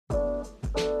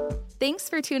Thanks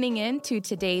for tuning in to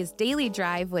today's Daily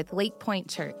Drive with Lake Point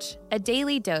Church, a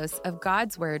daily dose of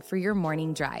God's Word for your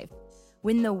morning drive.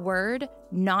 When the Word,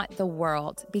 not the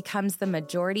world, becomes the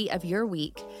majority of your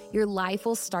week, your life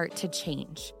will start to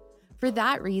change. For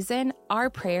that reason, our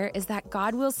prayer is that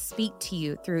God will speak to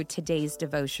you through today's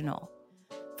devotional.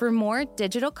 For more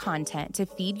digital content to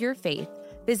feed your faith,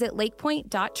 visit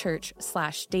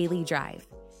lakepoint.church/dailydrive.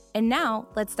 And now,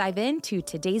 let's dive into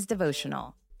today's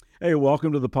devotional. Hey,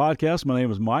 welcome to the podcast. My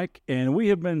name is Mike, and we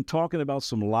have been talking about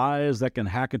some lies that can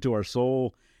hack into our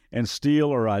soul and steal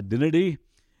our identity.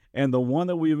 And the one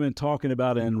that we've been talking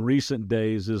about in recent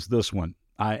days is this one: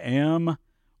 I am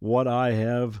what I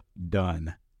have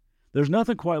done. There's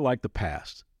nothing quite like the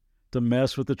past to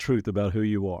mess with the truth about who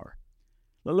you are.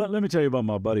 Let me tell you about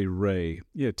my buddy Ray.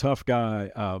 Tough guy,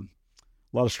 a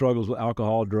lot of struggles with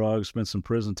alcohol, drugs, spent some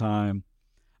prison time.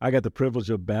 I got the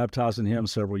privilege of baptizing him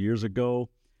several years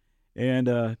ago.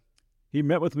 And he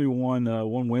met with me one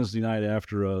Wednesday night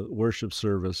after a worship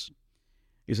service.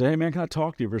 He said, "Hey, man, can I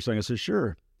talk to you for a second?" I said,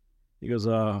 "Sure." He goes,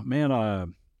 "Man, I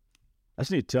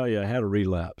just need to tell you I had a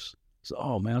relapse." I said,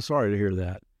 "Oh, man, I'm sorry to hear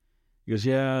that." He goes,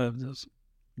 "Yeah, this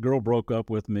girl broke up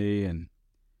with me, and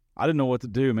I didn't know what to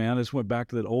do, man. I just went back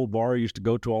to that old bar I used to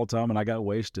go to all the time, and I got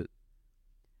wasted."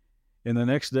 And the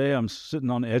next day, I'm sitting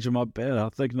on the edge of my bed.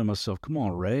 I'm thinking to myself, come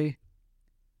on, Ray,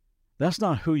 that's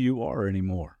not who you are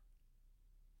anymore.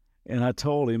 And I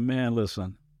told him, man,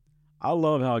 listen, I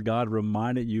love how God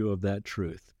reminded you of that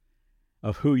truth,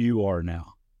 of who you are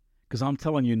now. Because I'm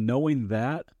telling you, knowing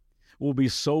that will be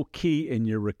so key in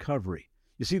your recovery.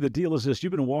 You see, the deal is this: you've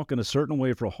been walking a certain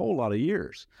way for a whole lot of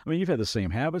years. I mean, you've had the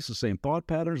same habits, the same thought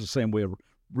patterns, the same way of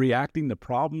reacting to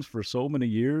problems for so many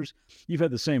years. You've had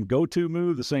the same go-to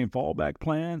move, the same fallback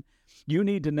plan. You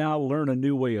need to now learn a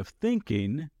new way of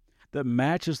thinking that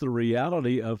matches the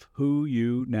reality of who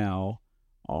you now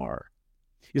are.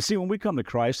 You see, when we come to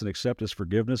Christ and accept His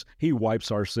forgiveness, He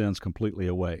wipes our sins completely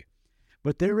away.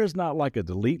 But there is not like a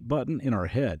delete button in our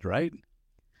head, right?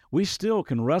 We still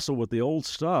can wrestle with the old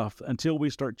stuff until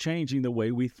we start changing the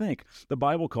way we think. The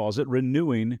Bible calls it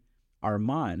renewing our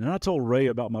mind. And I told Ray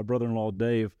about my brother-in-law,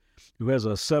 Dave, who has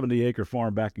a 70-acre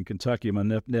farm back in Kentucky. My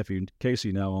nephew,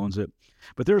 Casey, now owns it.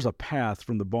 But there's a path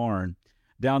from the barn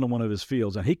down to one of his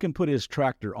fields, and he can put his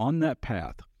tractor on that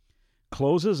path,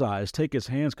 close his eyes, take his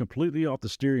hands completely off the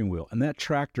steering wheel, and that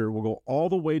tractor will go all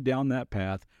the way down that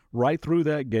path, right through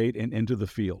that gate and into the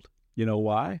field. You know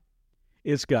why?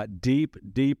 It's got deep,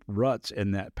 deep ruts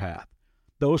in that path.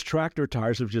 Those tractor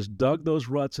tires have just dug those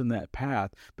ruts in that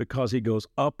path because he goes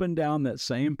up and down that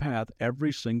same path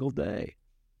every single day.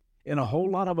 And a whole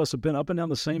lot of us have been up and down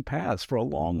the same paths for a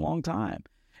long, long time.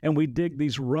 And we dig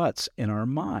these ruts in our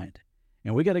mind.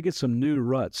 And we got to get some new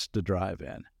ruts to drive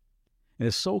in. And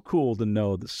it's so cool to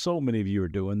know that so many of you are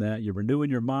doing that. You're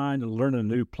renewing your mind and learning a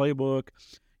new playbook.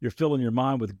 You're filling your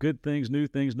mind with good things, new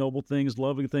things, noble things,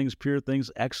 loving things, pure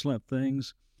things, excellent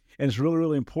things. And it's really,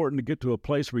 really important to get to a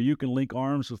place where you can link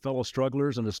arms with fellow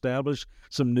strugglers and establish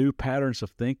some new patterns of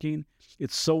thinking.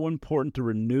 It's so important to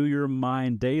renew your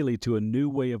mind daily to a new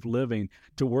way of living,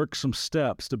 to work some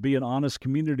steps, to be an honest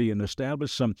community and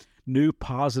establish some new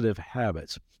positive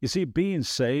habits. You see, being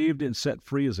saved and set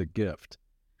free is a gift.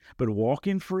 But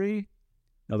walking free,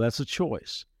 now that's a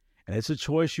choice. And it's a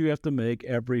choice you have to make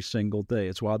every single day.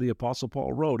 It's why the Apostle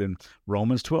Paul wrote in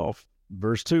Romans 12,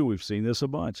 verse 2, we've seen this a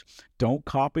bunch. Don't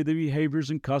copy the behaviors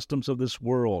and customs of this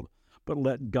world, but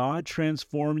let God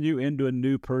transform you into a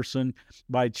new person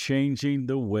by changing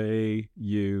the way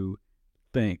you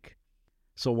think.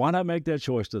 So why not make that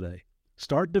choice today?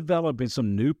 Start developing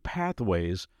some new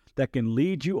pathways that can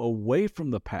lead you away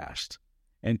from the past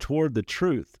and toward the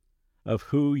truth of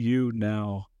who you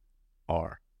now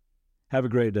are. Have a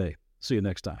great day. See you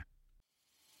next time.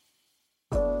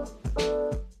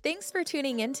 Thanks for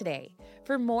tuning in today.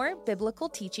 For more biblical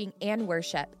teaching and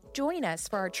worship, join us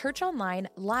for our Church Online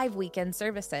live weekend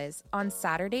services on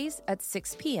Saturdays at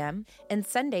 6 p.m. and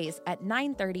Sundays at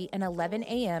 9:30 and 11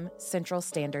 a.m. Central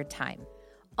Standard Time.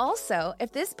 Also,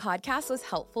 if this podcast was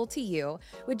helpful to you,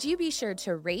 would you be sure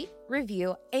to rate,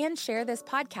 review, and share this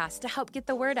podcast to help get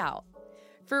the word out?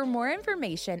 For more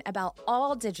information about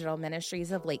all digital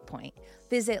ministries of Lake Point,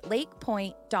 visit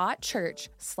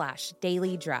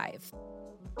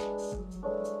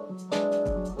lakepoint.church/dailydrive.